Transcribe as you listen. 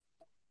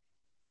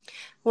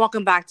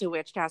Welcome back to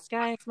Witchcast,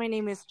 guys. My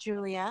name is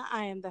Julia.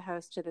 I am the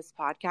host to this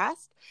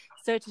podcast.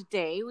 So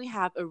today we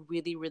have a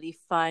really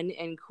fun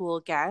and cool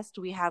guest.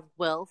 We have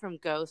Will from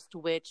Ghost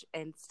Witch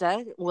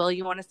Insta. Will,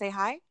 you want to say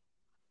hi?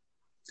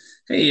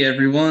 Hey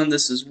everyone,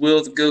 this is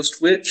Will the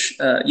Ghost Witch.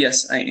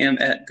 Yes, I am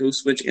at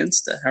Ghost Witch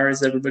Insta. How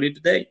is everybody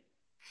today?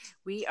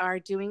 We are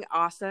doing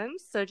awesome.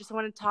 So just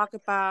want to talk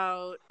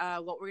about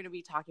what we're going to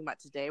be talking about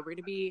today. We're going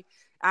to be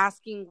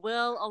asking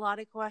Will a lot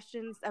of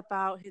questions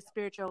about his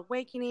spiritual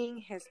awakening,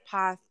 his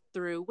path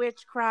through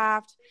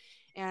witchcraft,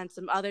 and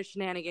some other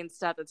shenanigans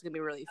stuff that's going to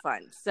be really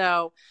fun.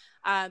 So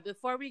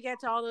before we get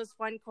to all those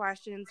fun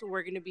questions,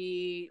 we're going to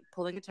be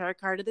pulling a tarot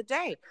card of the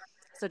day.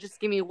 So just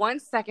give me 1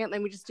 second.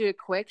 Let me just do a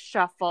quick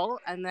shuffle,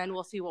 and then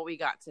we'll see what we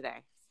got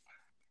today.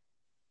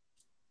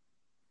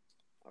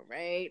 All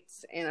right,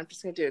 and I'm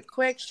just going to do a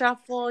quick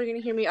shuffle. You're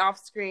going to hear me off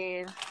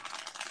screen.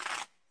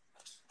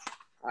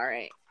 All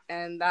right,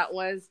 and that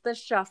was the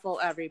shuffle,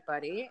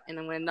 everybody. And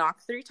I'm going to knock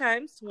 3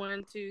 times.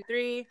 1, 2,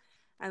 3.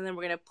 And then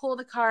we're going to pull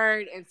the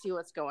card and see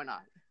what's going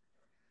on.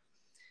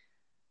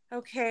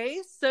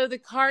 Okay, so the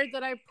card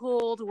that I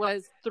pulled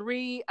was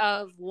 3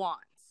 of Wands.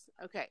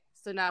 Okay,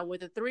 so now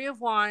with the 3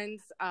 of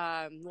Wands,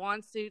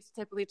 wand suits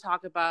typically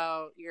talk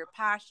about your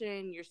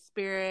passion, your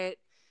spirit,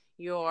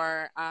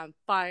 your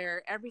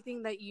fire,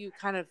 everything that you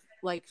kind of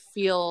like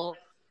feel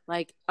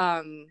like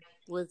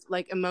with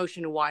like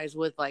emotion wise,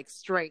 with like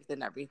strength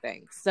and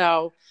everything.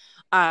 So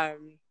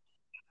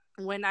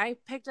when I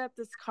picked up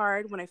this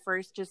card, when I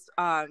first just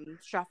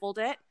shuffled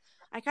it,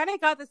 I kind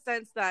of got the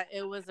sense that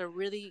it was a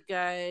really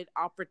good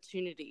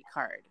opportunity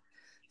card.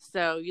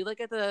 So you look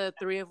at the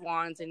 3 of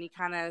Wands and you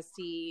kind of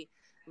see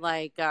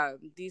like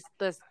this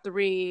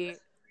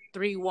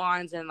three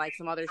wands and like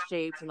some other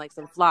shapes and like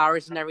some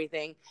flowers and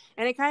everything,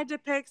 and it kind of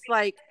depicts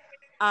like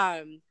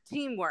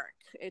teamwork.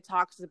 It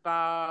talks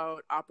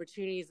about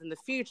opportunities in the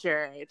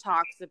future. It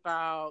talks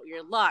about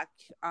your luck.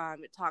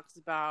 It talks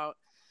about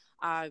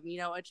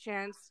a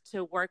chance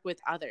to work with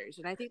others.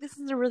 And I think this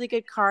is a really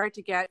good card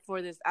to get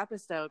for this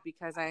episode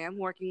because I am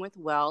working with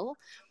Will.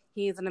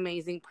 He's an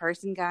amazing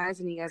person, guys,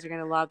 and you guys are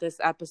going to love this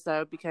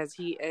episode because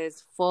he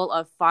is full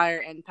of fire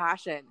and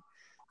passion.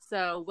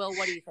 So, Will,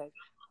 what do you think?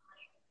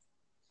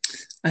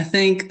 I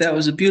think that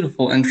was a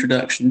beautiful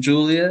introduction,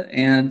 Julia,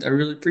 and I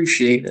really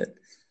appreciate it.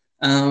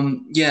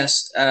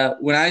 Yes,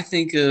 when I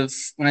think of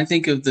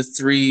the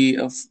 3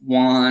 of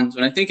Wands,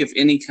 when I think of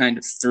any kind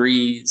of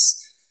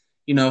threes,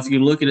 if you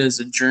look at it as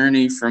a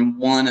journey from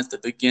 1 at the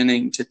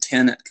beginning to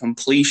 10 at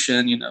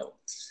completion,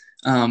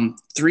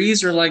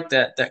 threes are like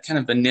that kind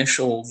of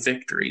initial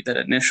victory, that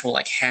initial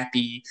like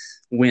happy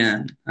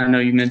win. I know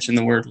you mentioned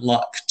the word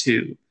luck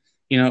too.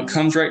 It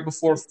comes right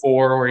before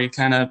 4, where you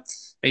kind of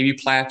maybe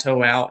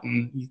plateau out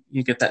and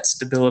you get that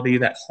stability,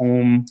 that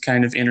home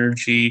kind of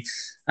energy.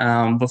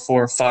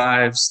 Before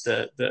 5s,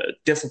 the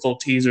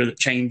difficulties or the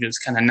changes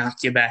kind of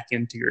knock you back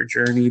into your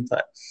journey.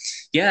 But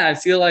yeah, I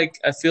feel like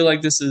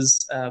this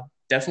is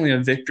definitely a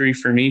victory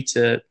for me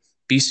to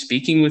be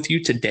speaking with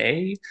you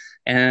today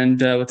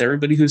and with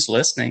everybody who's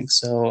listening.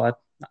 So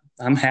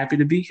I'm happy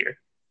to be here.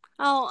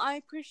 Oh, I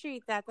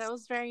appreciate that. That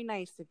was very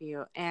nice of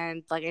you.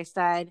 And like I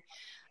said,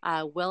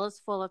 Will is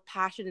full of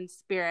passion and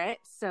spirit.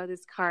 So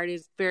this card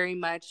is very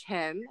much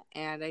him.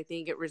 And I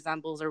think it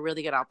resembles a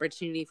really good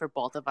opportunity for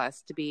both of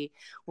us to be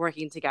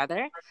working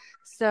together.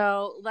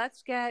 So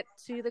let's get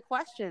to the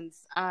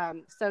questions.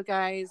 So,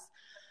 guys,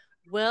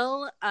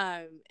 Will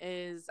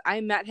I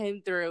met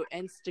him through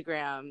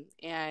Instagram,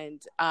 and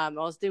I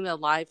was doing a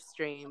live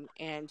stream,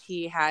 and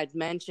he had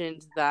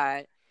mentioned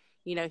that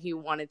he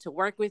wanted to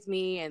work with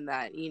me and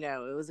that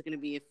it was going to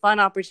be a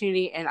fun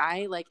opportunity, and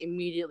I like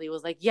immediately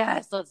was like,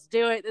 yes, let's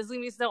do it. This is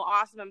going to be so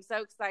awesome. I'm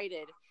so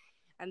excited.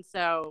 And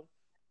so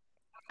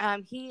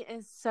he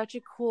is such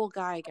a cool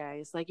guy,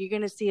 guys. Like, you're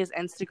gonna see his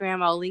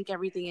Instagram. I'll link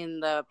everything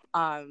in the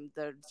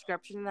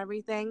description and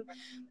everything.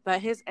 But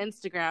his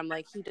Instagram,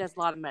 like, he does a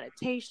lot of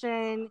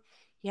meditation.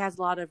 He has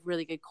a lot of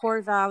really good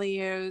core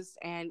values,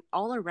 and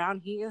all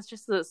around, he is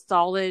just a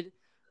solid,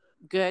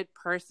 good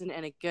person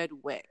and a good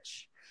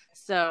witch.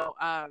 So,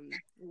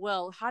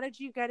 Will, how did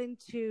you get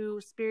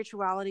into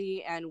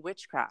spirituality and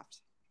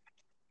witchcraft?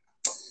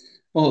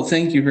 Well,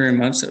 thank you very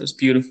much. That was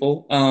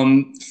beautiful.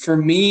 For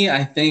me,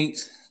 I think,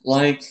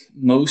 like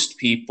most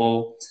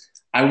people,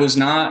 I was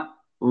not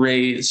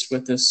raised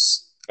with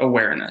this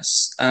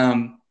awareness.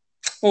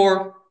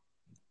 Or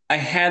I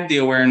had the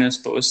awareness,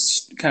 but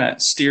was kind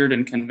of steered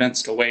and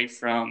convinced away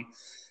from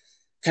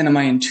kind of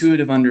my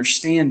intuitive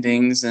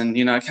understandings. And,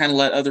 I kind of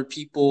let other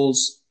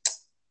people's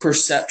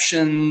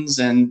perceptions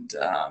and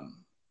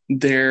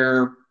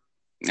their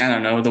I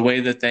don't know, the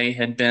way that they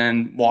had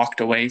been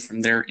walked away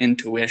from their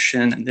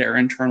intuition and their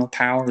internal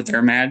power,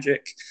 their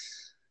magic.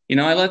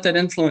 I let that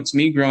influence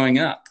me growing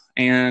up.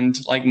 And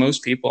like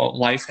most people,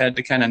 life had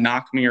to kind of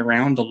knock me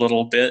around a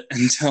little bit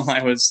until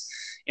I was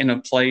in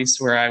a place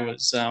where I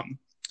was,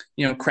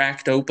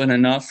 cracked open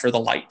enough for the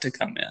light to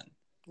come in.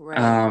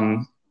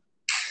 Right.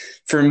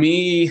 For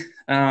me,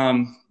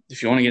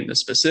 if you want to get into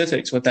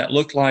specifics, what that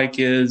looked like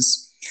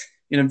is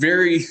in a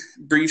very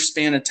brief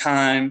span of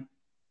time,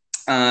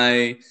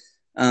 I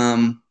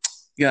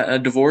got a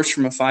divorce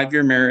from a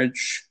 5-year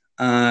marriage.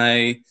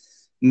 I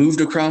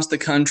moved across the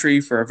country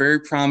for a very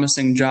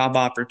promising job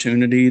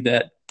opportunity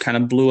that kind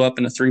of blew up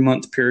in a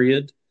 3-month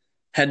period.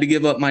 Had to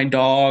give up my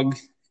dog,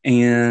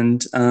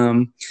 and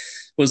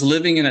was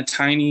living in a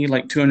tiny,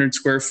 like 200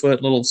 square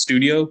foot little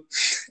studio,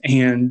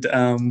 and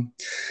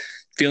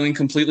feeling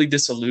completely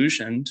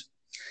disillusioned.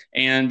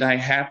 And I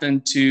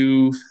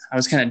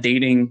was kind of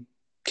dating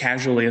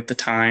casually at the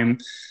time,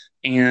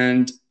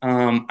 and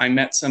I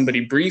met somebody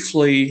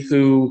briefly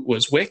who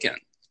was Wiccan.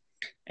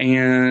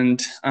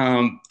 And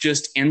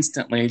just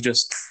instantly,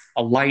 just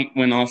a light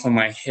went off in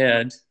my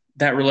head.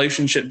 That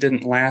relationship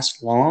didn't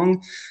last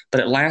long, but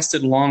it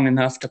lasted long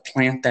enough to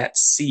plant that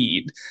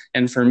seed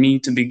and for me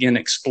to begin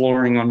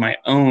exploring on my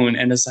own.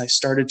 And as I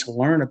started to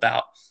learn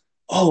about,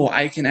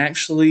 I can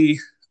actually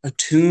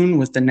attune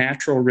with the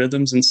natural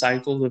rhythms and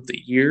cycles of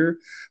the year.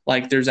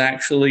 Like there's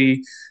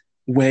actually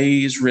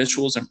ways,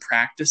 rituals, and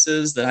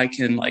practices that I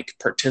can like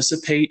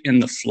participate in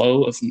the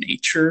flow of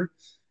nature.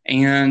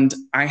 And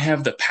I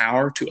have the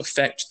power to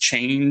affect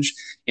change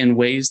in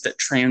ways that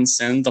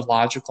transcend the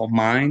logical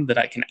mind, that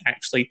I can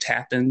actually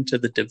tap into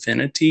the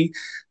divinity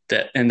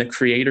and the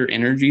creator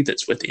energy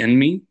that's within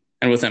me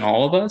and within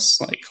all of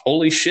us. Like,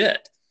 holy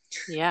shit.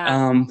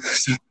 Yeah.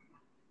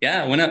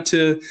 I went up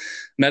to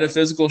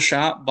metaphysical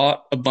shop,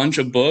 bought a bunch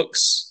of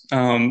books.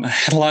 I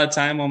had a lot of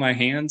time on my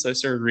hands. I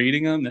started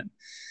reading them, and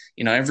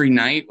every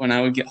night when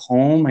I would get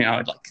home, I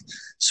would like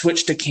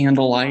switch to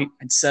candlelight.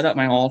 I'd set up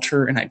my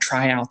altar and I'd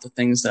try out the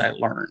things that I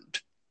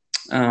learned.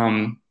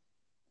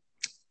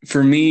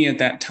 For me at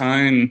that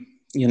time,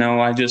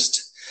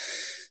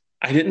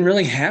 I didn't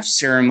really have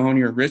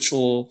ceremony or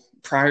ritual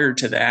prior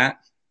to that.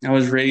 I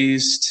was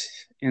raised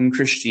in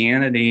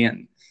Christianity,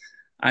 and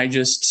I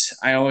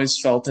always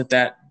felt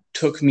that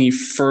took me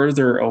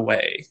further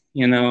away,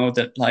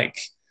 that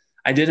like,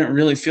 I didn't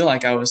really feel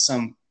like I was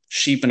some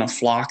sheep in a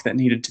flock that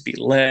needed to be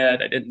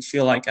led. I didn't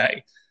feel like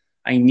I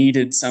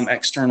needed some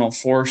external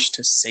force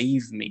to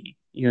save me.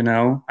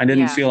 I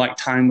didn't feel like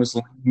time was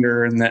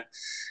linear and that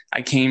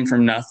I came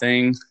from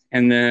nothing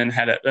and then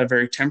had a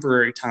very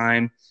temporary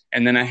time.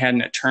 And then I had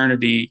an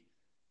eternity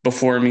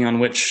before me on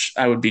which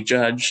I would be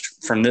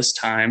judged from this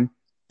time.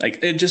 Like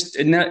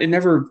it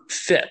never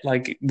fit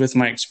like with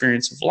my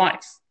experience of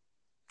life.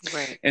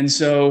 Right. And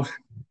so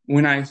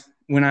when I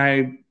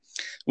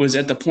was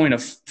at the point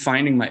of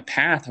finding my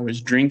path, I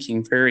was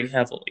drinking very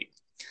heavily.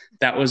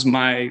 That was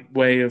my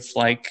way of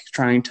like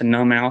trying to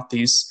numb out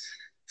these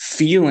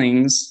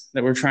feelings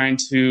that were trying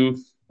to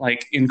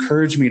like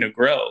encourage me to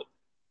grow.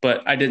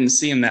 But I didn't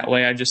see them that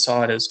way. I just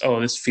saw it as,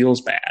 this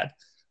feels bad.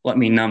 Let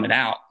me numb it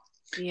out.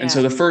 Yeah. And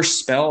so the first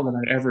spell that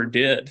I ever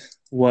did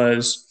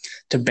was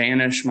to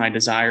banish my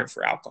desire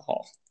for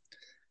alcohol.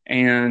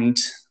 And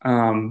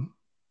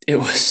it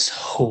was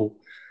so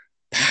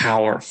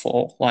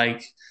powerful.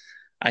 Like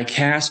I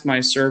cast my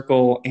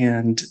circle,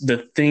 and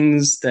the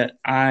things that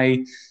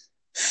I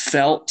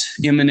felt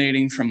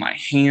emanating from my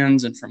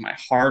hands and from my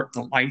heart,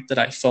 the light that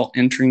I felt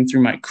entering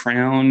through my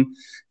crown,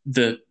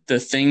 the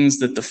things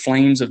that the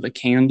flames of the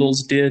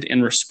candles did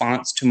in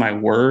response to my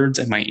words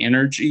and my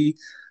energy,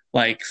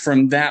 like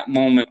from that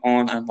moment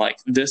on, I'm like,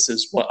 this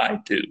is what I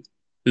do.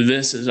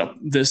 This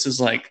is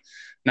like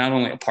not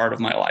only a part of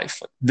my life,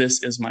 but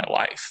this is my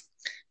life.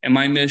 And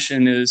my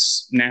mission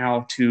is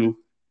now to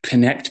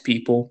connect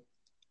people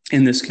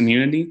in this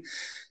community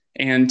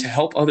and to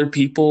help other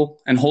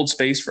people and hold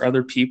space for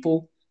other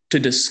people to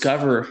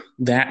discover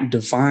that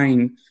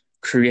divine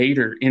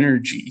creator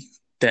energy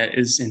that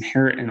is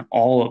inherent in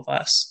all of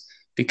us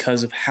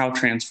because of how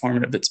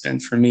transformative it's been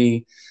for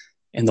me.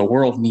 And the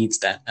world needs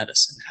that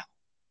medicine now.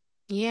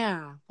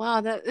 Yeah. Wow.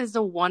 That is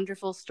a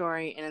wonderful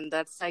story. And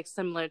that's like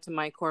similar to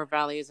my core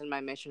values and my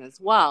mission as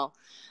well.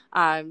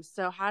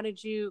 So how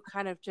did you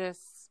kind of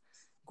just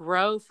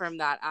grow from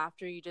that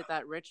after you did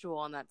that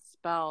ritual and that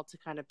spell to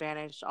kind of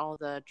banish all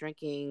the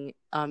drinking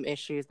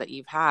issues that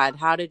you've had?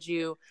 How did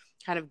you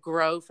kind of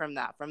grow from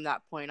that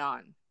point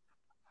on?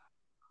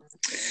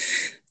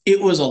 It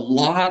was a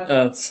lot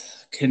of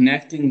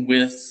connecting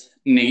with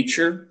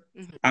nature.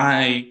 Mm-hmm.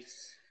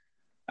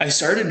 I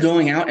started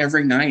going out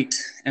every night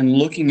and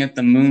looking at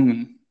the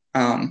moon.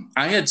 I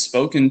had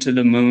spoken to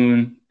the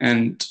moon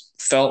and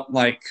felt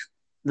like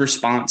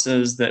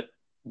responses that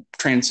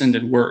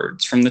transcended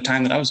words from the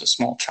time that I was a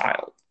small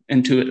child,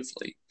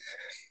 intuitively.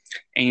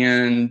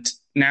 And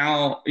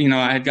now,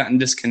 I had gotten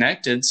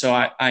disconnected. So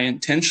I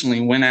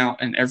intentionally went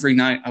out, and every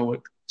night I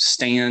would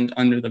stand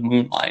under the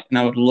moonlight and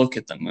I would look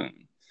at the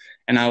moon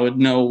and I would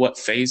know what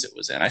phase it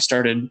was in. I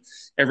started,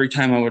 every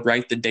time I would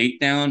write the date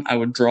down, I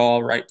would draw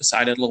right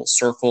beside it a little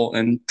circle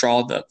and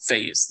draw the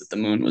phase that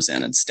the moon was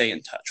in and stay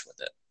in touch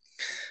with it.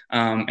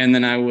 And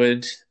then I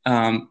would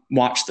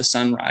watch the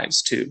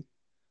sunrise too.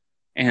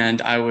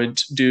 And I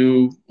would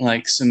do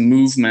like some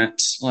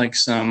movement, like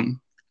some,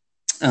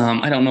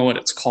 I don't know what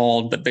it's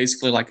called, but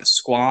basically like a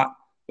squat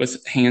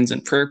with hands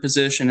in prayer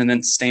position, and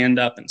then stand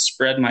up and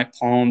spread my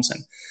palms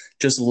and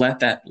just let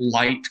that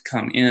light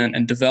come in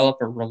and develop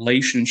a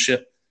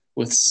relationship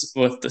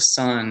with the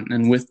sun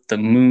and with the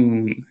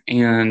moon.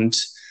 And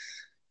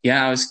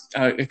yeah,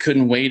 I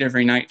couldn't wait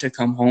every night to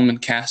come home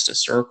and cast a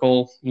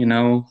circle,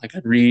 like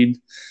I'd read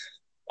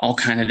all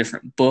kind of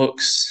different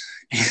books.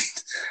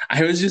 And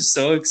I was just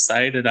so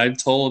excited. I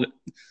told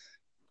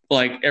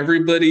like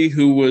everybody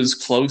who was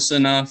close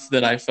enough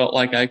that I felt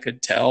like I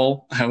could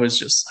tell, I was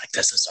just like,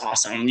 this is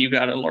awesome. You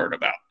got to learn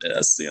about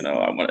this.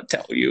 I want to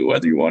tell you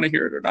whether you want to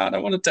hear it or not. I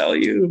want to tell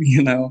you,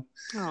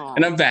 Aw.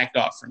 and I backed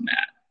off from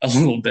that a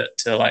little bit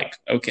to like,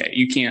 okay,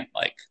 you can't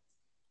like,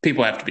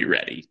 people have to be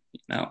ready,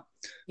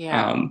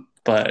 Yeah.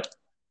 But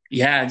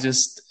yeah,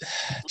 just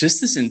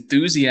this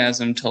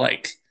enthusiasm to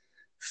like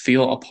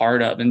feel a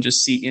part of and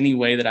just see any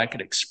way that I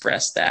could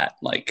express that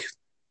like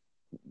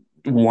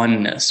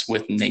oneness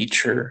with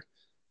nature,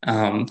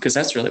 because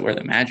that's really where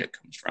the magic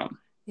comes from.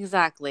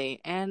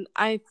 Exactly. And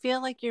I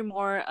feel like you're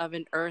more of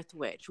an earth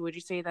witch. Would you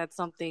say that's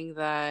something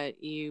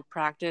that you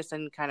practice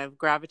and kind of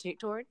gravitate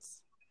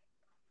towards?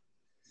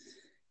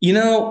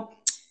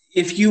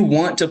 If you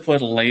want to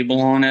put a label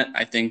on it,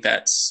 I think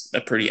that's a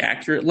pretty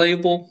accurate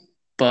label,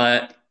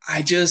 but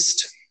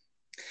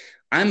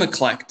I'm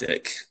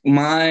eclectic.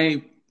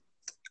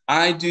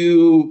 I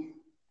do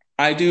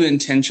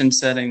intention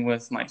setting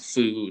with my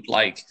food.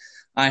 Like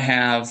I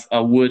have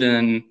a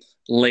wooden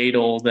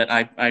ladle that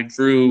I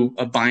drew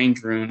a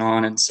bind rune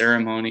on in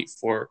ceremony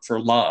for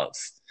love.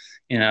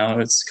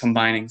 It's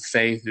combining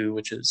Fehu,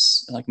 which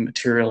is like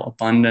material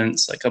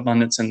abundance, like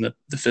abundance in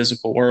the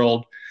physical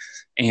world,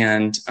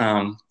 and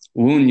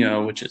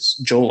Wunyo, which is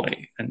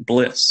joy and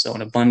bliss. So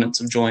an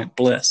abundance of joy and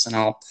bliss. And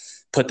I'll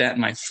put that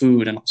in my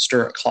food and I'll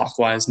stir it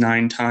clockwise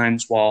 9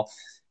 times while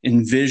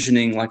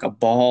envisioning like a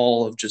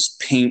ball of just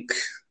pink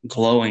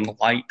glowing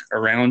light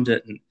around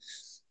it, and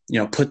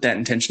put that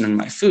intention in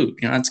my food.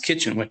 That's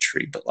kitchen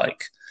witchery, but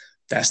like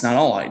that's not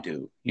all I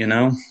do.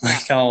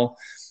 Like I'll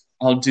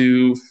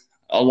do,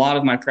 a lot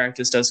of my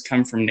practice does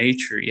come from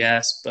nature,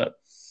 yes, but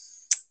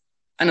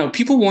I know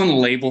people want to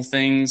label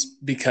things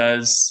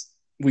because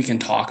we can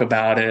talk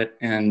about it,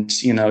 and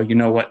you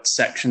know what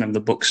section of the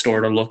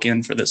bookstore to look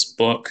in for this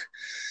book.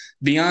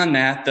 Beyond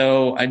that,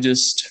 though, I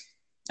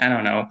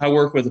don't know. I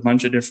work with a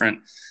bunch of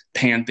different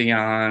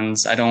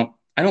pantheons. I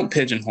don't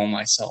pigeonhole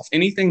myself.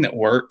 Anything that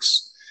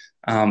works,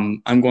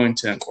 I'm going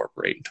to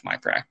incorporate into my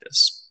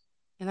practice.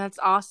 And that's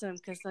awesome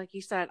because, like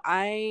you said,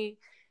 I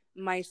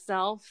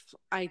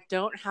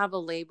don't have a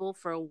label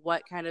for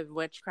what kind of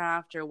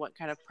witchcraft or what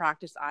kind of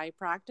practice I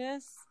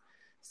practice.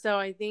 So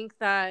I think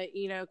that,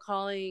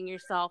 calling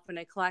yourself an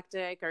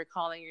eclectic or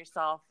calling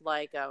yourself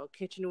like a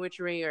kitchen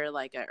witchery or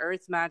like a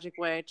earth magic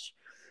witch,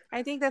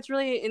 I think that's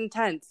really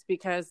intense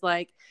because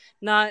like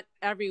not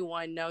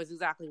everyone knows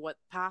exactly what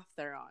path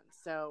they're on.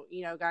 So,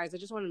 guys, I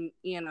just want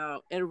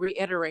to,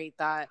 reiterate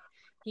that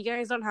you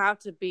guys don't have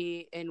to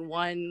be in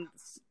one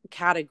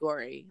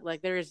category.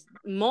 Like there's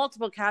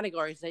multiple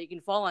categories that you can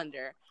fall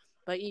under,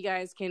 but you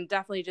guys can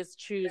definitely just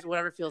choose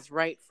whatever feels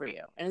right for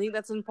you. And I think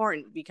that's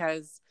important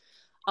because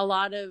a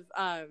lot of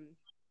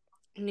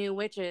new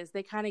witches,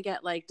 they kind of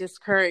get like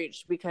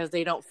discouraged because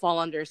they don't fall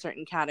under a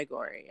certain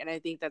category. And I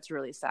think that's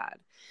really sad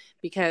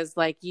because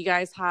like you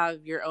guys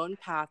have your own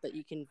path that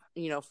you can,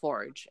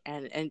 forge.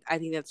 And I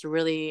think that's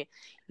really,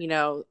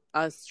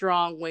 a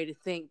strong way to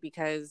think,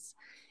 because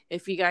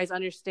if you guys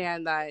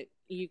understand that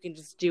you can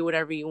just do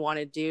whatever you want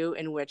to do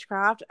in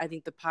witchcraft, I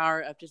think the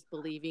power of just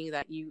believing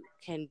that you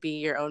can be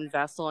your own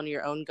vessel and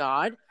your own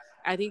god,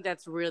 I think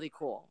that's really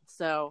cool.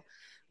 So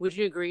would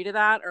you agree to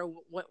that, or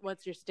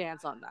what's your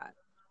stance on that?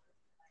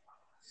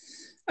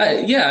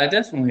 Yeah, I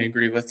definitely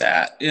agree with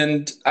that.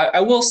 And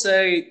I will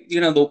say,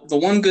 the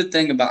one good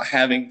thing about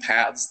having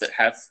paths that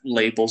have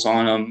labels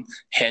on them,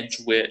 hedge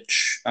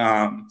witch,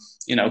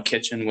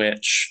 kitchen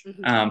witch,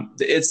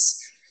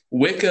 it's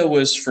Wicca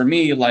was for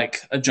me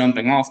like a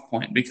jumping off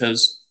point,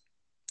 because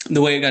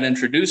the way it got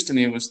introduced to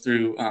me was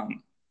through,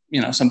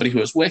 somebody who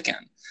was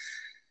Wiccan.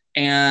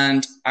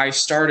 And I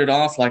started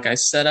off, like I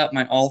set up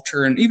my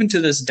altar, and even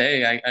to this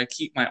day, I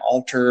keep my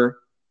altar,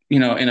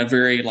 in a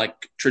very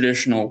like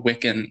traditional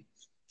Wiccan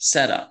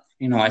setup.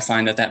 I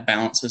find that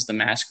balances the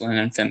masculine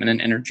and feminine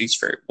energies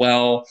very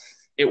well.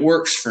 It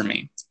works for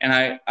me.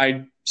 And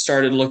I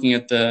started looking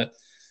at the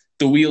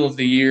wheel of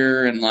the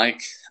year and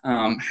like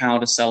how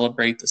to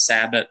celebrate the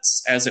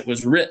Sabbats as it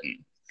was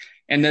written.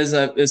 And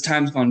as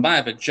time's gone by,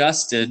 I've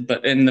adjusted.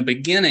 But in the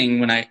beginning,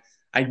 when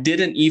I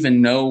didn't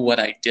even know what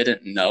I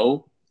didn't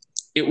know,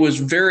 it was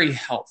very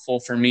helpful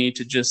for me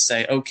to just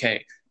say,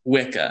 okay,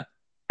 Wicca,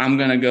 I'm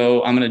going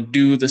to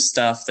do the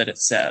stuff that it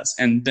says,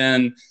 and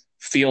then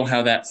feel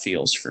how that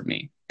feels for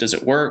me. Does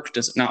it work?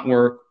 Does it not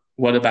work?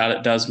 What about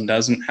it does and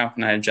doesn't? How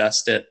can I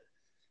adjust it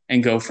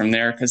and go from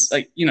there? Because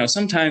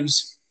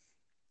sometimes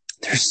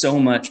there's so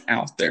much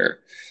out there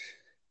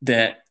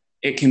that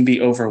it can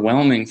be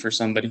overwhelming for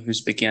somebody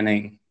who's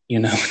beginning,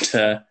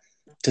 to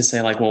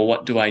say like, well,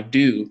 what do I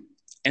do?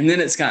 And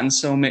then it's gotten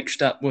so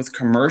mixed up with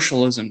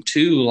commercialism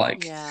too.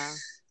 Like, yeah.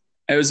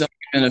 It was only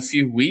been a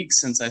few weeks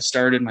since I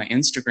started my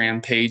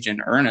Instagram page in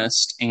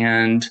earnest,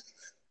 and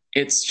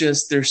it's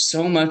just, there's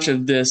so much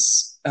of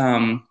this,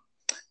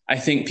 I I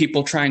think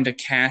people trying to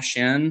cash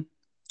in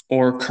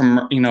or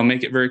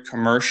make it very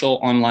commercial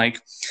on like,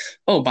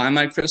 oh, buy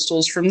my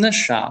crystals from this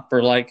shop,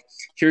 or like,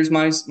 here's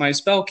my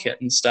spell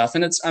kit and stuff.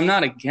 And I'm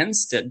not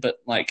against it, but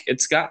like,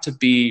 it's got to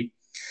be,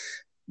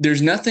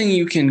 there's nothing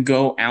you can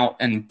go out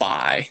and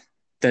buy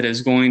that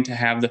is going to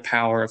have the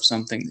power of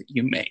something that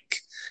you make.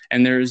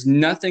 And there's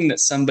nothing that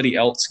somebody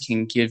else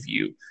can give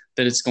you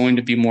that is going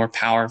to be more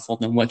powerful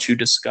than what you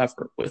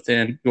discover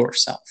within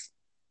yourself.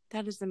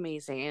 That is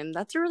amazing. And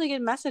that's a really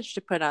good message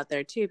to put out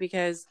there too,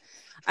 because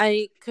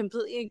I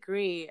completely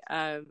agree.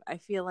 I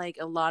feel like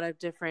a lot of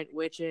different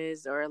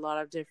witches or a lot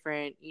of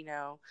different,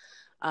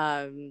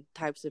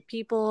 types of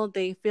people,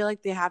 they feel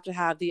like they have to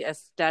have the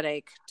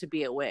aesthetic to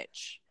be a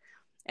witch.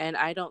 And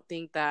I don't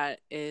think that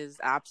is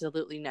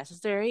absolutely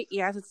necessary.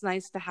 Yes, it's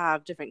nice to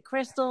have different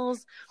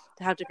crystals,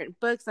 to have different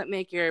books that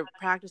make your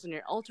practice and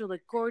your altar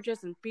look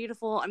gorgeous and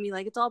beautiful. I mean,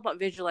 like, it's all about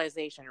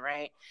visualization,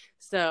 right?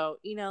 So,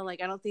 I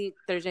don't think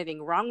there's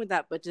anything wrong with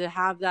that, but to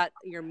have that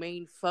your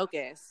main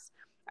focus,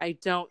 I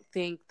don't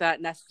think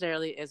that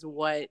necessarily is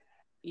what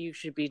you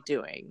should be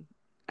doing.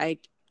 I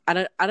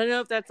don't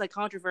know if that's like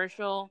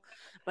controversial,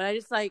 but I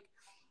just like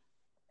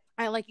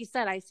you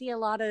said, I see a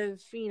lot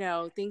of,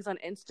 things on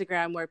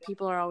Instagram where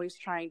people are always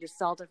trying to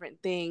sell different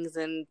things,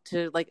 and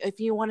to like, if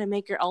you want to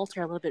make your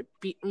altar a little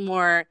bit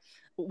more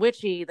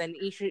witchy, then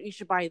you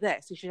should buy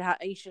this. You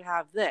should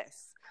have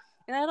this.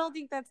 And I don't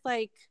think that's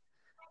like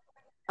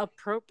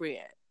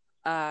appropriate.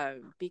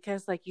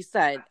 Because like you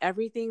said,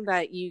 everything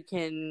that you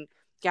can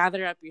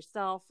gather up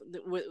yourself,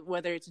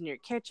 whether it's in your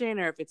kitchen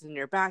or if it's in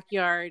your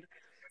backyard,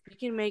 you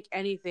can make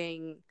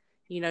anything,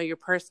 your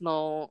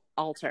personal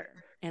altar.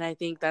 And I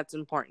think that's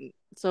important.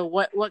 So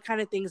what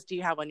kind of things do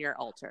you have on your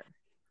altar?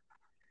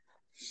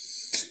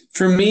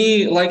 For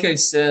me, like I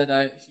said,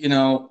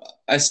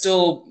 I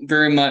still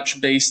very much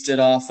based it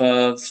off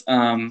of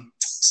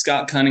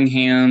Scott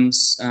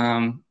Cunningham's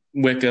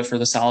Wicca for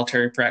the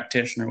Solitary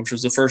Practitioner, which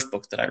was the first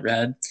book that I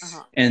read.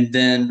 Uh-huh. And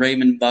then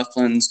Raymond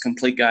Buckland's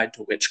Complete Guide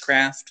to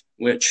Witchcraft,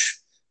 which,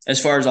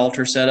 as far as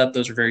altar setup,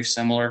 those are very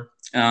similar.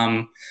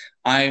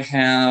 I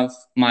have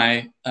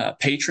my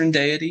patron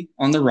deity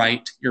on the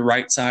right. Your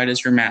right side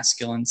is your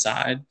masculine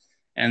side.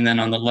 And then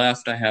on the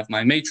left, I have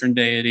my matron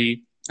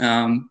deity.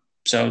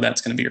 So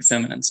that's going to be your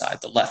feminine side,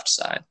 the left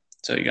side.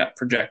 So you got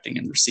projecting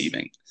and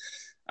receiving.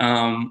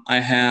 I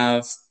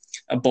have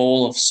a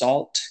bowl of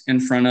salt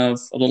in front of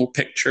a little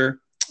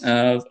picture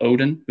of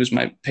Odin, who's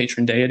my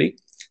patron deity.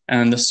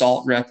 And the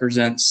salt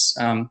represents,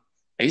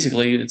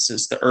 basically, it's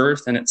the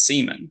earth and it's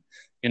semen.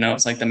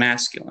 It's like the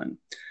masculine.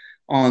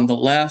 On the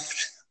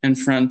left, in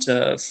front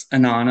of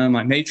Inanna,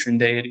 my matron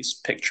deity's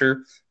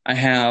picture, I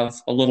have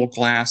a little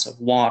glass of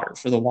water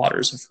for the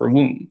waters of her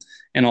womb.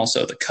 And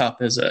also the cup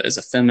is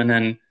a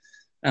feminine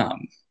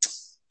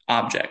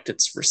object.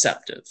 It's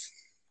receptive.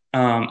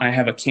 I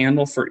have a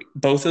candle for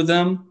both of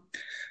them,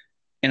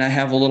 and I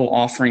have a little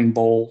offering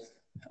bowl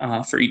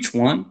for each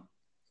one.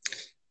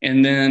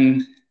 And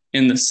then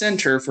in the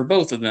center for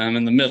both of them,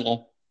 in the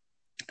middle,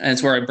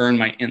 that's where I burn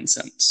my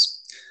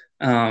incense.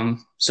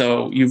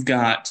 So you've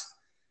got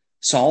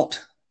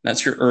salt,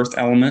 that's your earth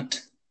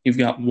element. You've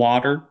got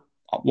water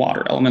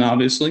element,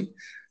 obviously,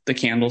 the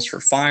candles for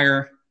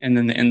fire, and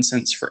then the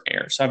incense for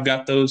air. So I've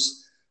got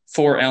those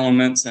 4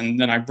 elements, and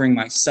then I bring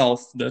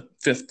myself, the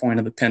 5th point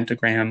of the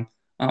pentagram,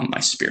 my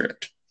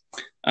spirit.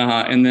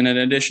 And then in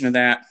addition to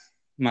that,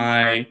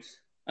 my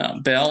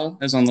bell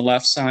is on the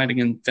left side,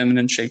 again,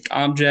 feminine-shaped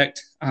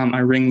object. I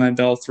ring my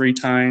bell 3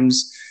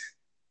 times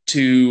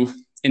to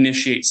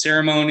initiate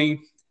ceremony,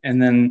 and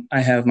then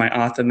I have my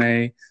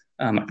athame,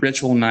 my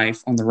ritual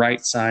knife on the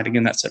right side.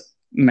 Again, that's a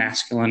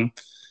masculine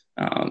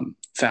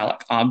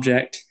phallic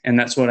object, and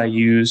that's what I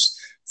use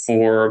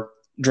for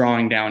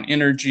drawing down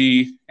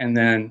energy and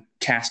then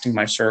casting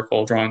my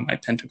circle, drawing my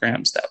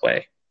pentagrams that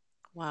way.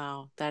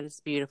 Wow, that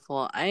is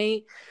beautiful.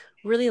 I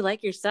really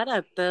like your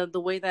setup. The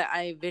way that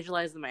I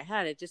visualize in my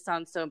head, it just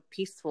sounds so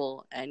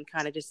peaceful and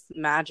kind of just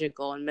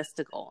magical and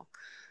mystical.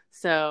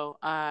 So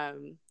I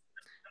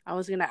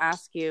was going to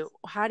ask you,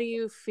 how do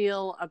you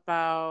feel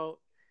about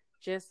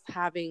just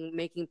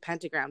making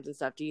pentagrams and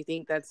stuff? Do you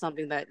think that's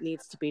something that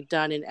needs to be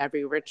done in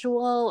every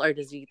ritual, or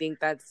does you think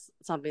that's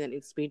something that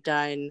needs to be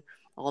done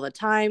all the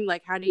time?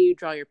 Like, how do you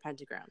draw your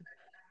pentagram?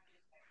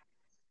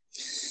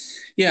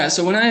 Yeah,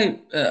 so when I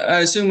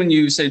assume when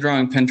you say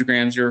drawing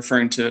pentagrams, you're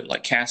referring to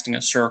like casting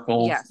a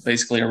circle, yes,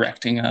 basically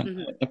erecting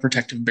a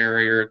protective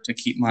barrier to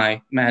keep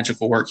my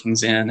magical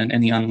workings in and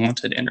any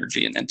unwanted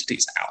energy and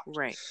entities out.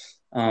 Right.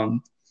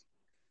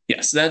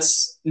 Yes,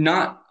 that's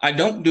not, I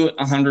don't do it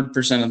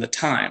 100% of the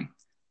time.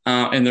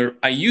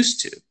 I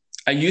used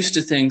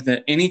to think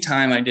that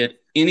anytime I did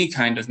any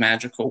kind of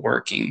magical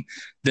working,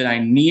 that I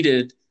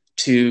needed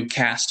to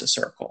cast a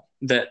circle,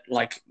 that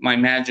like my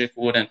magic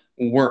wouldn't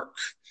work.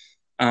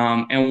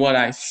 And what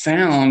I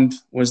found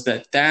was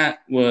that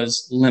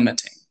was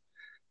limiting,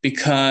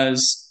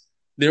 because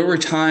there were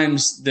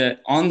times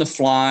that on the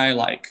fly,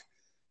 like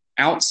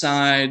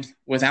outside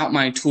without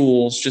my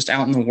tools, just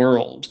out in the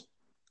world,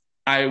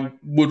 I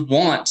would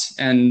want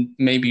and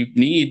maybe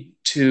need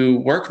to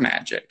work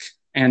magic,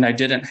 and I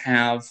didn't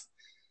have,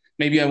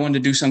 maybe I wanted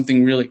to do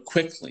something really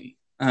quickly.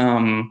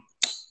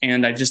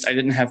 And I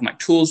didn't have my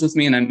tools with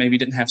me, and I maybe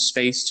didn't have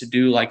space to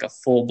do like a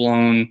full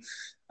blown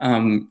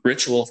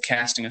ritual of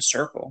casting a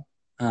circle.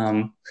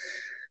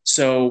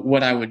 So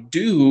what I would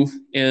do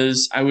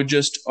is I would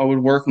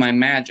work my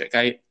magic.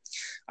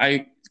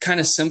 I kind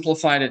of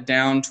simplified it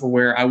down to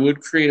where I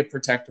would create a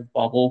protective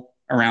bubble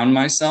around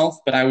myself,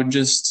 but I would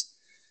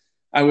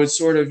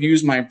sort of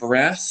use my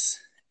breath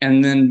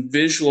and then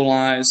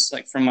visualize,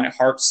 like from my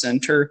heart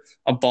center,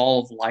 a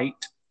ball of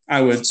light.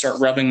 I would start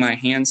rubbing my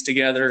hands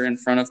together in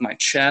front of my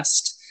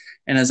chest.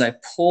 And as I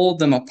pulled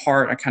them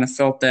apart, I kind of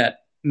felt that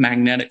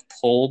magnetic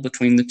pull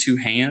between the two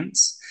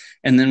hands.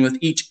 And then with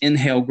each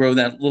inhale, grow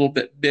that a little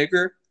bit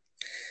bigger.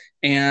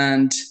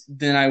 And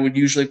then I would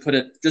usually put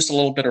it just a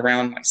little bit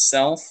around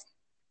myself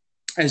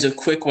as a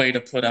quick way to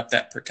put up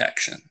that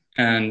protection.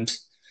 And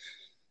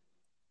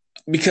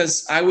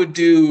because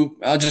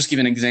I'll just give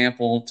an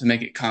example to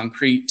make it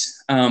concrete.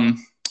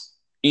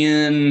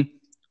 In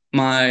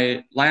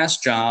my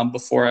last job,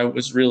 before I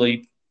was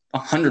really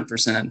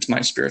 100% into my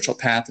spiritual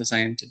path as I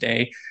am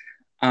today,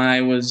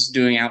 I was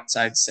doing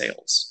outside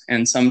sales.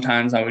 And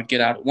sometimes I would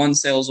get out of one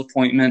sales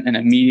appointment and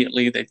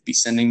immediately they'd be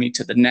sending me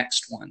to the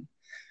next one.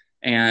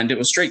 And it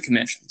was straight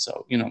commission.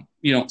 So, you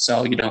don't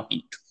sell, you don't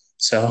eat.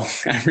 So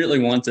I really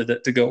wanted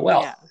it to go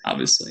well,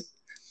 obviously.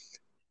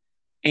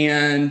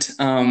 And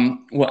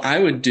what I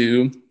would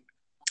do,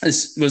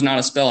 this was not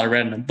a spell I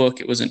read in a book,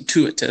 it was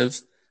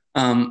intuitive.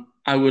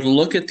 I would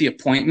look at the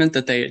appointment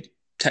that they had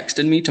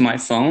texted me to my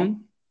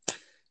phone.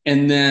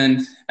 And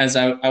then as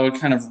I would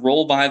kind of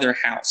roll by their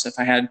house,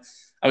 I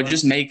would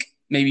just make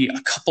maybe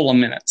a couple of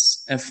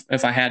minutes.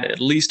 If I had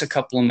at least a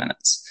couple of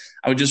minutes,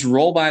 I would just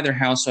roll by their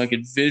house so I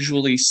could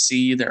visually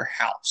see their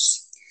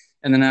house.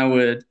 And then I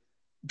would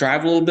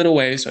drive a little bit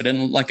away so I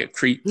didn't look like a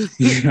creep,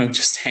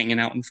 just hanging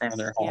out in front of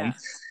their home. Yeah.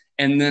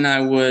 And then I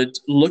would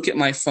look at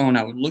my phone.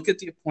 I would look at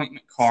the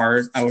appointment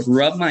card. I would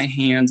rub my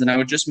hands, and I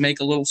would just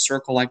make a little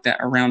circle like that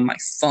around my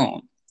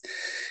phone.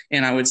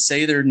 And I would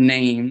say their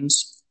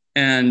names,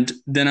 and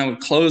then I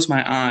would close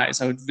my eyes.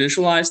 I would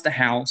visualize the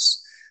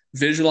house,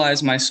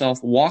 visualize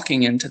myself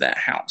walking into that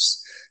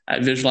house. I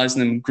visualize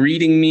them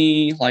greeting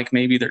me, like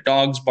maybe their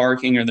dog's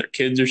barking or their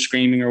kids are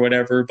screaming or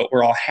whatever, but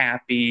we're all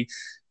happy.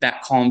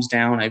 That calms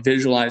down. I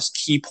visualized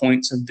key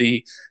points of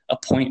the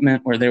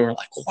appointment where they were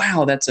like,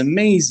 wow, that's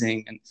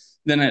amazing. And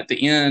then at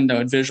the end, I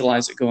would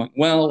visualize it going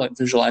well. I'd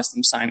visualize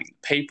them signing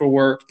the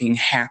paperwork, being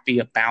happy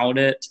about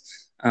it.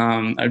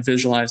 I'd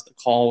visualize the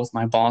call with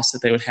my boss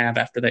that they would have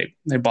after they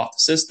bought the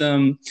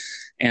system,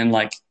 and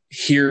like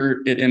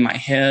hear it in my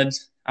head.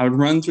 I would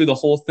run through the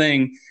whole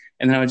thing,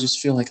 and then I would just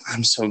feel like,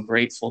 I'm so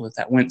grateful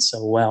that went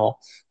so well.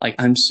 Like,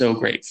 I'm so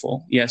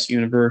grateful. Yes,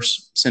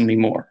 universe, send me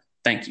more.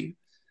 Thank you.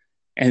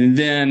 And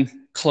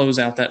then close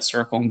out that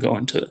circle and go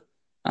into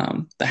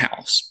the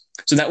house.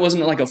 So that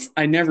wasn't like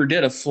I never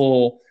did a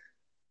full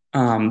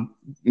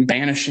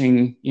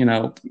banishing,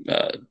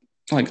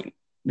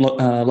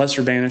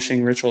 lesser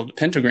banishing ritual of the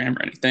pentagram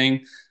or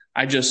anything.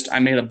 I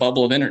made a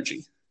bubble of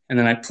energy, and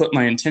then I put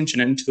my intention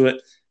into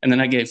it, and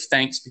then I gave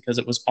thanks because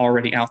it was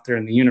already out there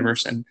in the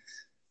universe. And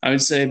I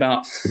would say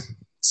about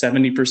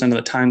 70% of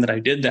the time that I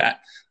did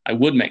that, I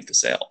would make the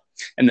sale.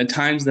 And the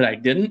times that I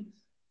didn't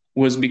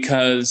was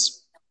because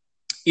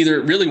either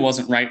it really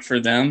wasn't right for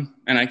them,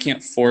 and I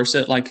can't force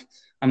it. Like,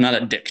 I'm not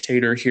a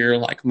dictator here.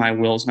 Like, my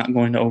will's not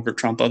going to over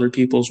trump other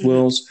people's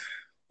wills.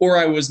 Or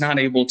I was not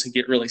able to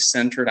get really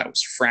centered. I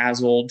was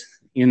frazzled,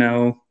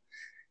 And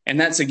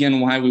that's, again,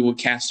 why we would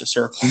cast a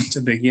circle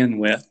to begin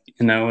with,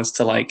 is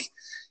to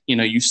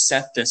you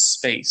set this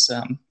space.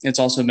 It's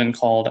also been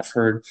called, I've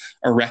heard,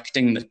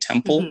 erecting the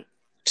temple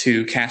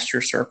to cast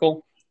your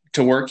circle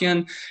to work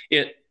in.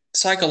 It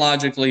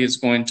psychologically is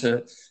going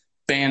to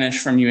banish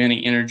from you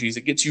any energies.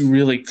 It gets you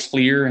really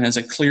clear, and as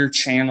a clear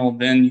channel,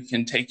 then you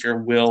can take your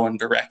will and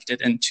direct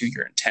it into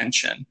your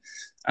intention.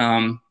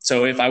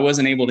 So if I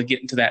wasn't able to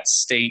get into that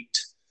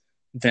state,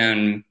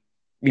 then,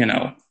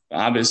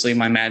 obviously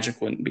my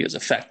magic wouldn't be as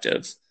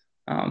effective.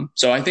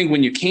 So I think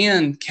when you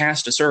can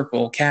cast a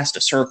circle,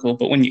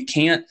 but when you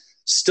can't,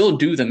 still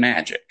do the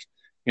magic.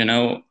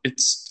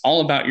 It's all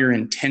about your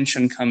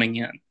intention coming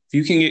in. If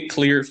you can get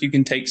clear, if you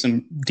can take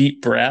some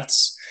deep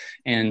breaths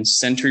and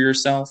center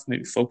yourself,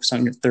 maybe focus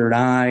on your third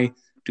eye,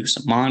 do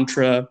some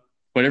mantra,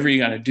 whatever you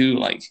got to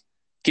do,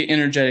 get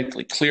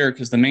energetically clear,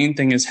 because the main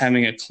thing is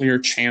having a clear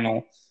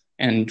channel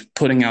and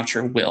putting out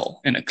your will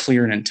in a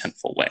clear and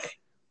intentful way.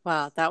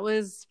 Wow, that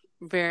was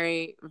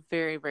very,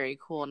 very, very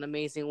cool. An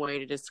amazing way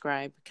to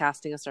describe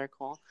casting a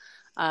circle.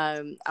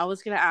 I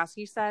was going to ask,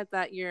 you said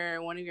that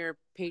one of your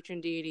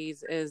patron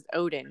deities is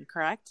Odin,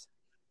 correct?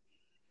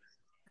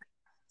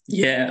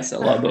 Yes, I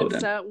love Odin.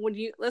 So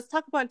let's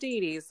talk about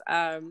deities.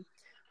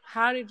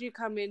 How did you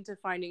come into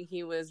finding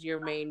he was your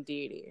main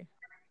deity?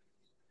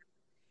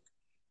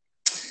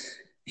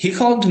 He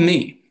called to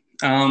me.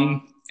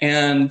 And,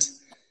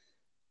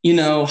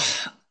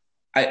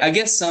 I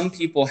guess some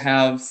people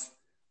have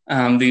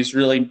these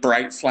really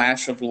bright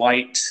flash of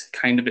light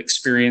kind of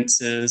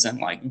experiences and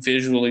like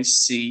visually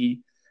see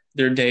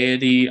their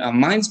deity.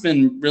 Mine's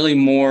been really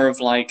more of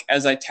like,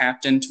 as I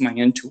tapped into my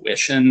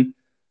intuition,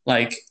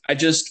 like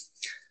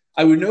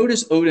I would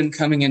notice Odin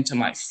coming into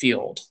my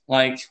field.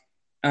 Like,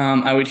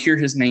 I would hear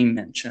his name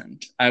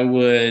mentioned.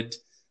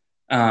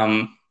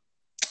 Um,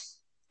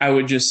 I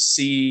would just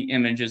see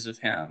images of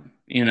him,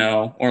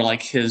 or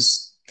like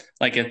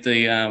like at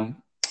the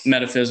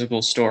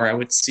metaphysical store, I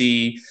would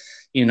see,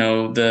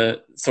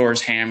 the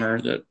Thor's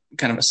hammer, the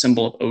kind of a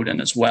symbol of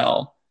Odin as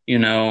well,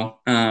 and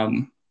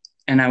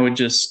I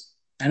would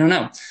I don't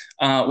know.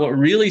 What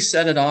really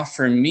set it off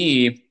for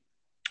me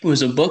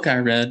was a book I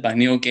read by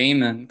Neil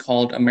Gaiman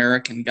called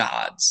American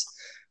Gods,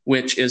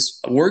 which is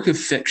a work of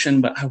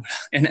fiction,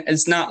 and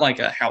it's not like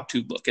a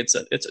how-to book. It's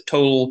a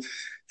total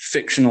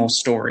fictional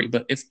story.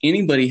 But if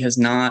anybody has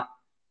not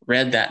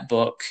read that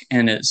book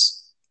and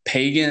is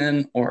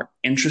pagan or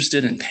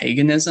interested in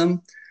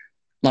paganism,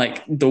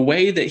 like the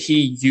way that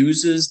he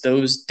uses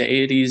those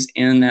deities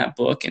in that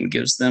book and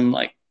gives them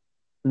like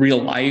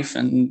real life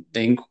and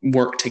they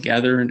work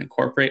together and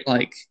incorporate,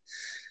 like,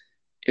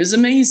 is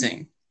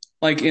amazing.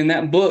 Like in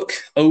that book,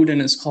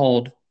 Odin is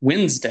called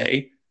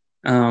Wednesday,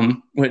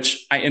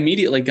 which I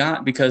immediately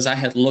got because I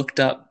had looked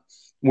up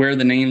where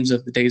the names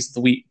of the days of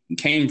the week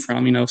came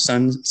from.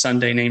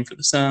 Sunday named for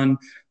the sun,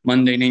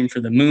 Monday named for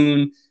the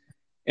moon,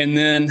 and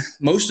then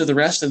most of the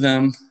rest of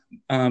them,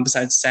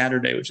 besides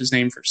Saturday, which is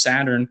named for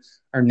Saturn,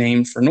 are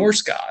named for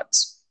Norse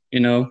gods.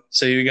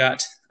 So you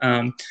got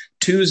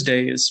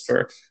Tuesday is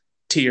for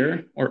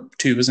Tyr, or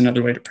Tu is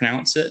another way to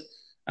pronounce it.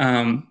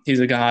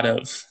 He's a god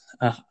of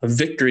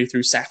victory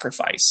through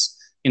sacrifice.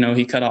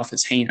 He cut off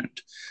his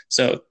hand.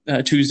 So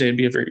Tuesday would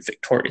be a very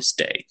victorious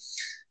day.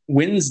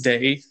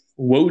 Wednesday,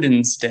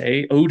 Odin's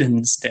Day,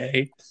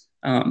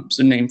 is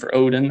a name for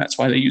Odin. That's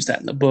why they use that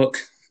in the book.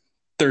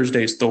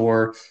 Thursday's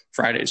Thor,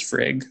 Friday's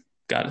Frigg,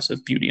 goddess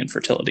of beauty and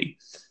fertility,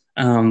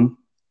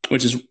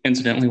 which is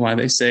incidentally why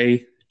they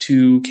say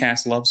to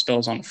cast love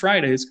spells on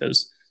Fridays,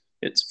 because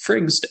it's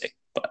Frigg's Day.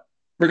 But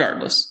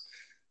regardless,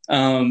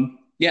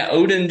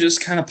 Odin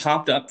just kind of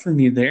popped up for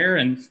me there,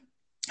 and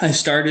I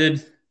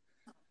started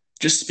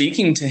just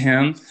speaking to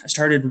him. I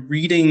started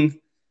reading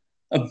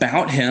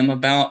about him,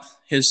 about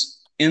his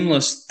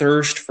endless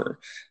thirst for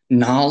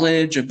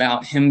knowledge,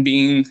 about him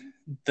being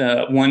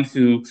the one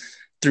who,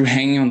 through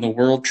hanging on the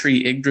world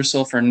tree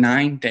Yggdrasil for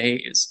 9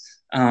 days,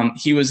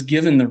 he was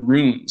given the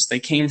runes. They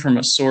came from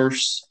a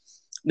source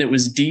that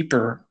was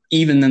deeper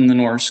even than the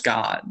Norse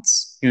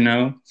gods,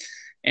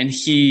 and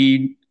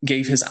he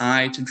gave his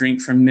eye to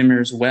drink from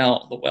Mimir's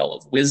well, the well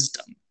of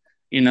wisdom.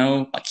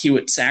 Like he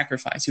would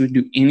sacrifice, he would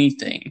do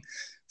anything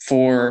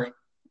for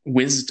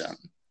wisdom.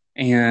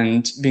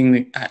 And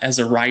as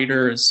a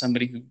writer, as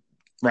somebody who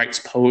writes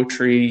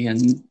poetry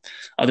and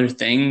other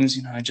things,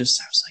 I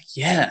was like,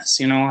 yes,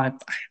 I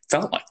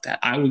felt like that.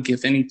 I would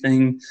give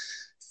anything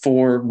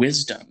for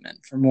wisdom and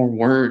for more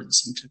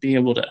words and to be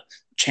able to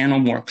channel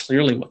more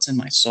clearly what's in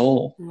my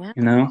soul,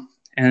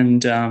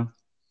 and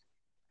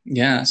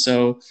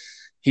so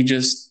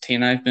he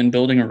and I've been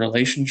building a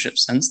relationship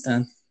since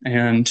then.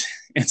 And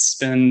it's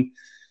been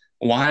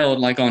wild.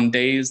 Like on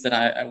days that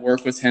I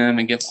work with him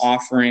and give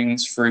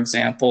offerings, for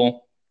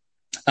example,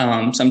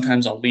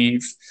 sometimes I'll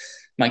leave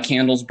my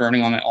candles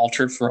burning on my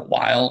altar for a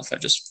while if I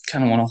just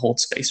kind of want to hold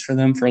space for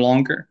them for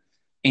longer.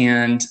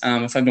 And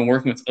if I've been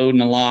working with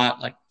Odin a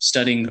lot, like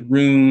studying the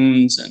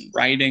runes and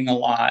writing a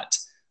lot,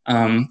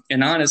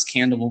 Inanna's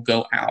candle will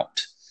go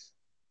out.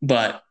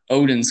 But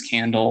Odin's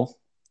candle,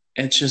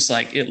 it's just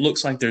like, it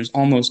looks like there's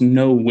almost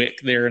no wick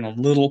there in a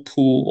little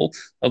pool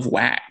of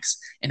wax,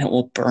 and it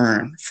will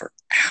burn for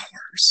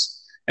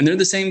hours. And they're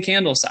the same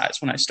candle size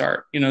when I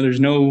start. There's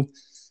no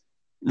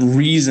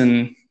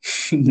reason,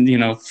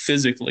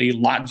 physically,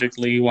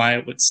 logically, why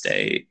it would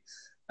stay.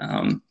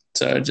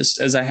 So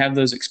just as I have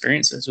those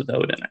experiences with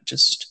Odin, it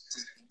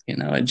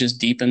just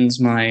deepens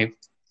my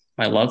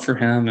love for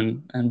him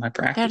and my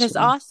practice. That is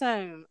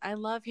awesome. I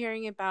love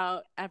hearing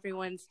about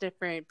everyone's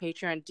different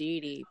Patreon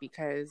deity,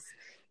 because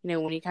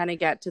when you kind of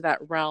get to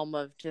that realm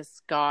of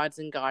just gods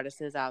and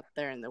goddesses out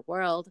there in the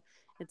world,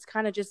 it's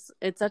kind of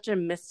it's such a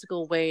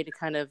mystical way to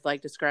kind of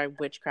like describe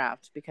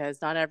witchcraft,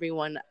 because not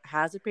everyone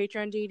has a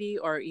Patreon deity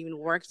or even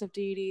works with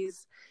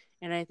deities.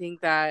 And I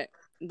think that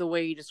the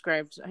way you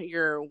described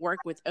your work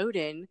with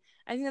Odin,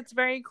 I think that's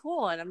very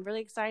cool. And I'm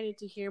really excited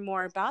to hear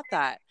more about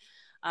that.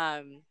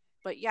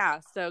 But yeah,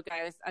 so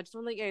guys, I just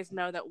want to let you guys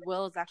know that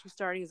Will is actually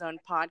starting his own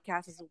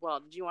podcast as well.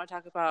 Did you want to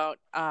talk about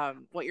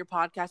what your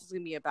podcast is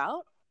going to be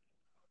about?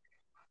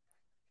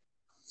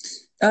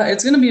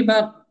 It's going to be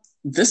about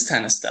this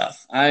kind of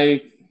stuff.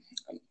 I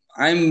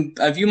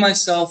view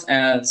myself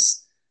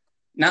as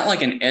not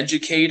like an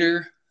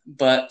educator,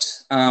 but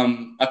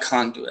a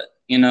conduit.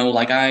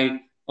 Like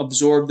I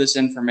absorb this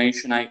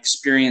information, I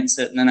experience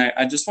it, and then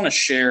I just want to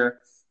share.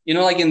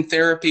 Like in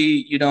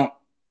therapy,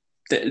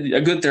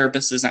 a good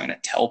therapist is not going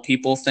to tell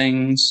people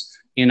things.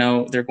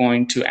 They're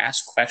going to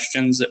ask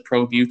questions that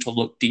probe you to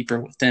look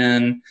deeper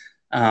within.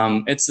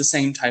 It's the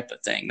same type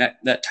of thing,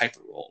 that type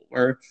of role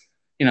where,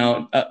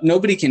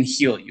 nobody can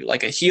heal you.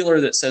 Like a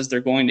healer that says they're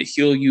going to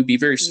heal you, be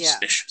very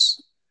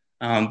suspicious,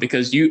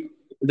 because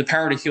the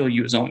power to heal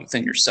you is only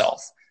within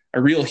yourself.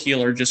 A real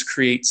healer just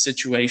creates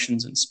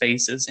situations and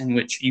spaces in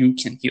which you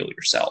can heal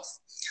yourself.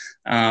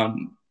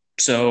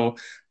 So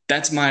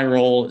that's my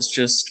role. It's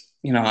just,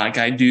 like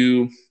I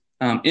do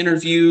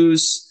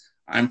interviews.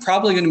 I'm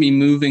probably going to be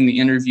moving the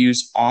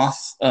interviews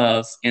off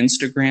of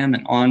Instagram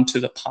and onto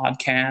the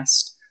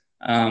podcast.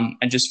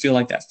 I just feel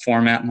like that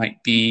format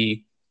might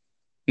be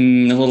a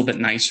little bit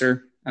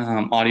nicer,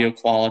 audio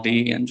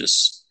quality, and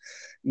just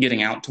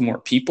getting out to more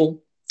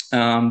people.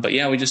 But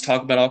yeah, we just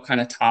talk about all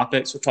kind of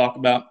topics. We'll talk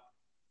about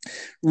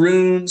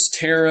runes,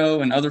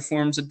 tarot, and other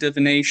forms of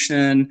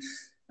divination.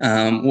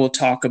 We'll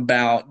talk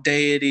about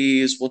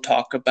deities. We'll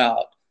talk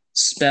about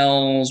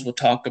spells. We'll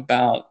talk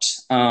about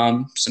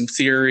some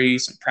theory,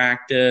 some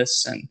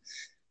practice, and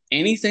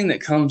anything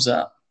that comes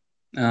up.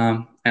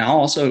 And I'll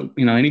also,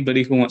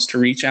 anybody who wants to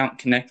reach out and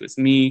connect with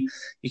me,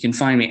 you can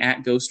find me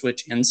at Ghost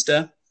Witch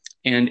Insta.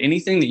 And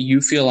anything that you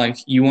feel like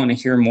you want to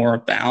hear more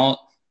about,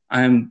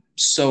 I'm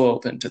so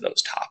open to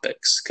those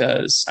topics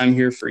because I'm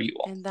here for you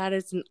all. And that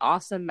is an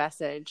awesome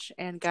message.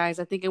 And guys,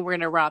 I think we're going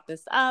to wrap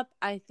this up.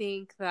 I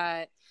think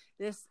that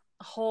this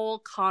whole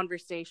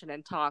conversation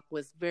and talk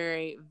was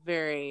very,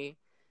 very,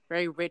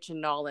 very rich in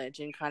knowledge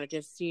and kind of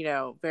just,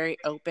 very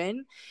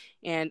open.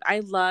 And I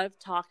love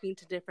talking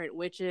to different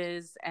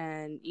witches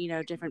and,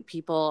 different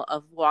people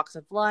of walks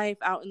of life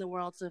out in the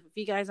world. So if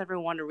you guys ever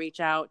want to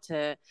reach out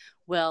to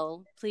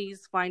Will,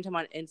 please find him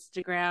on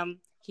Instagram.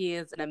 He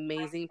is an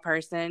amazing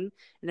person.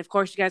 And of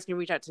course, you guys can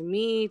reach out to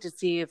me to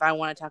see if I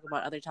want to talk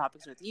about other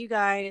topics with you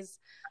guys.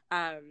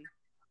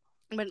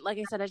 But like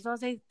I said, I just want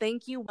to say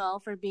thank you, Will,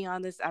 for being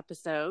on this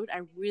episode.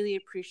 I really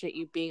appreciate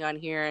you being on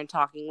here and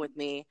talking with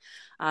me.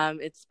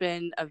 It's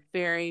been a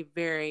very,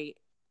 very,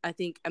 I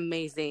think,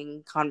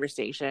 amazing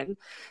conversation.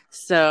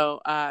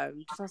 So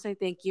just want to say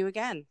thank you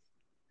again.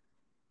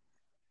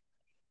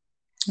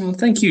 Well,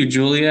 thank you,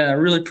 Julia. I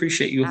really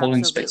appreciate you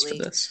holding space for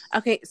Absolutely. this.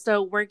 Okay,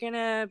 so we're going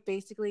to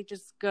basically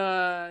just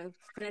go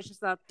finish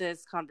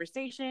this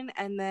conversation,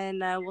 and then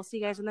we'll see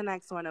you guys in the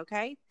next one,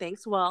 okay?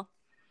 Thanks, Will.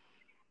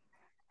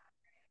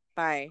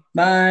 Bye.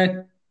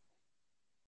 Bye.